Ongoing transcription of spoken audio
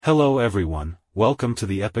Hello everyone, welcome to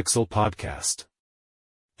the Epixel podcast.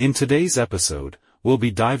 In today's episode, we'll be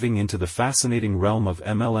diving into the fascinating realm of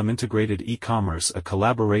MLM integrated e-commerce, a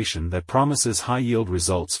collaboration that promises high-yield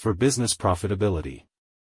results for business profitability.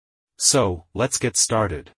 So, let's get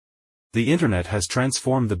started. The internet has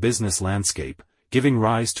transformed the business landscape, giving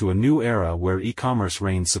rise to a new era where e-commerce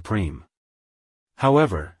reigns supreme.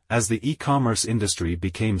 However, as the e-commerce industry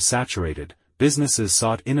became saturated, businesses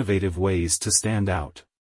sought innovative ways to stand out.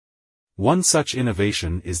 One such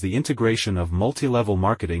innovation is the integration of multi-level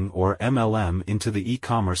marketing or MLM into the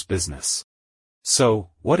e-commerce business.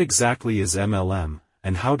 So, what exactly is MLM,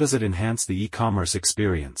 and how does it enhance the e-commerce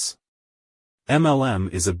experience?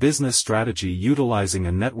 MLM is a business strategy utilizing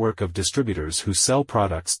a network of distributors who sell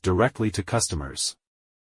products directly to customers.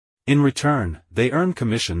 In return, they earn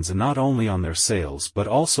commissions not only on their sales but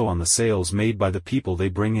also on the sales made by the people they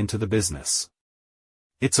bring into the business.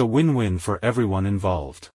 It's a win-win for everyone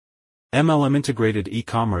involved. MLM integrated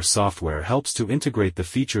e-commerce software helps to integrate the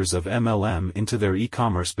features of MLM into their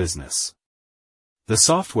e-commerce business. The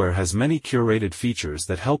software has many curated features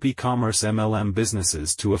that help e-commerce MLM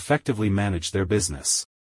businesses to effectively manage their business.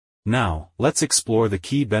 Now, let's explore the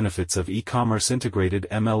key benefits of e-commerce integrated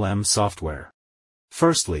MLM software.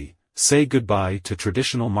 Firstly, say goodbye to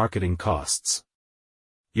traditional marketing costs.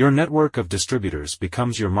 Your network of distributors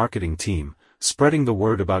becomes your marketing team, spreading the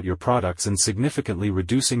word about your products and significantly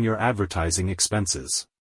reducing your advertising expenses.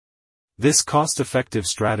 This cost-effective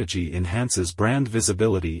strategy enhances brand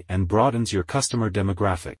visibility and broadens your customer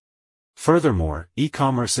demographic. Furthermore,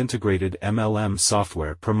 e-commerce integrated MLM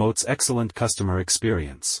software promotes excellent customer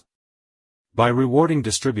experience. By rewarding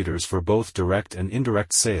distributors for both direct and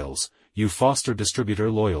indirect sales, you foster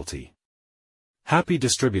distributor loyalty. Happy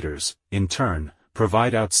distributors, in turn,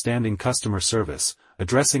 provide outstanding customer service,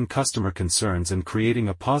 addressing customer concerns and creating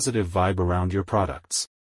a positive vibe around your products.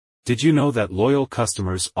 Did you know that loyal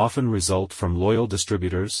customers often result from loyal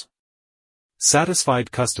distributors?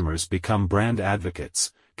 Satisfied customers become brand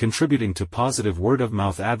advocates, contributing to positive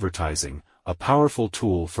word-of-mouth advertising, a powerful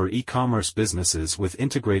tool for e-commerce businesses with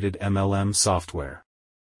integrated MLM software.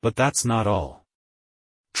 But that's not all.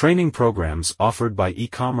 Training programs offered by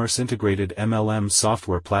e-commerce integrated MLM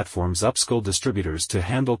software platforms upskill distributors to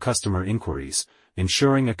handle customer inquiries,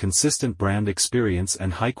 ensuring a consistent brand experience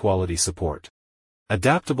and high-quality support.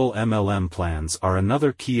 Adaptable MLM plans are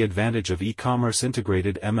another key advantage of e-commerce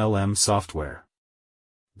integrated MLM software.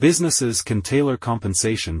 Businesses can tailor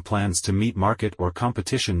compensation plans to meet market or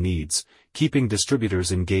competition needs, keeping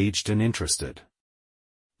distributors engaged and interested.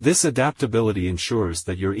 This adaptability ensures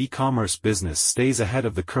that your e-commerce business stays ahead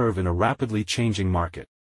of the curve in a rapidly changing market.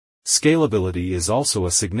 Scalability is also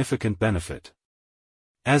a significant benefit.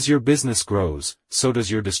 As your business grows, so does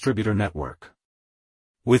your distributor network.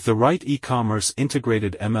 With the right e-commerce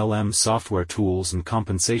integrated MLM software tools and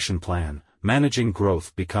compensation plan, managing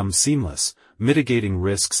growth becomes seamless, mitigating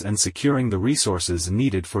risks and securing the resources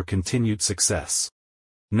needed for continued success.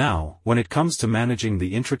 Now, when it comes to managing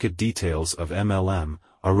the intricate details of MLM,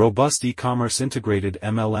 a robust e-commerce integrated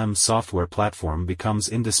MLM software platform becomes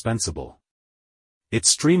indispensable. It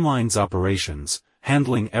streamlines operations,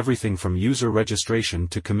 handling everything from user registration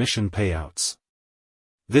to commission payouts.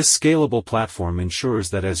 This scalable platform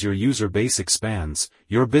ensures that as your user base expands,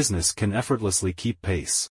 your business can effortlessly keep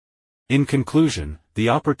pace. In conclusion, the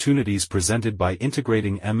opportunities presented by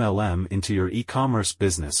integrating MLM into your e-commerce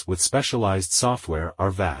business with specialized software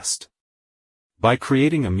are vast. By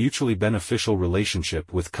creating a mutually beneficial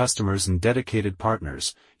relationship with customers and dedicated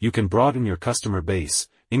partners, you can broaden your customer base,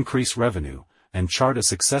 increase revenue, and chart a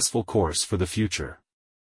successful course for the future.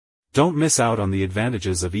 Don't miss out on the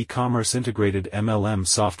advantages of e-commerce integrated MLM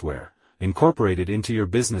software. Incorporate it into your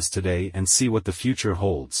business today and see what the future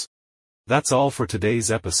holds. That's all for today's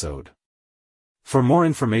episode. For more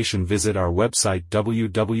information, visit our website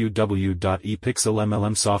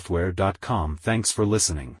www.epixelmlmsoftware.com. Thanks for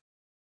listening.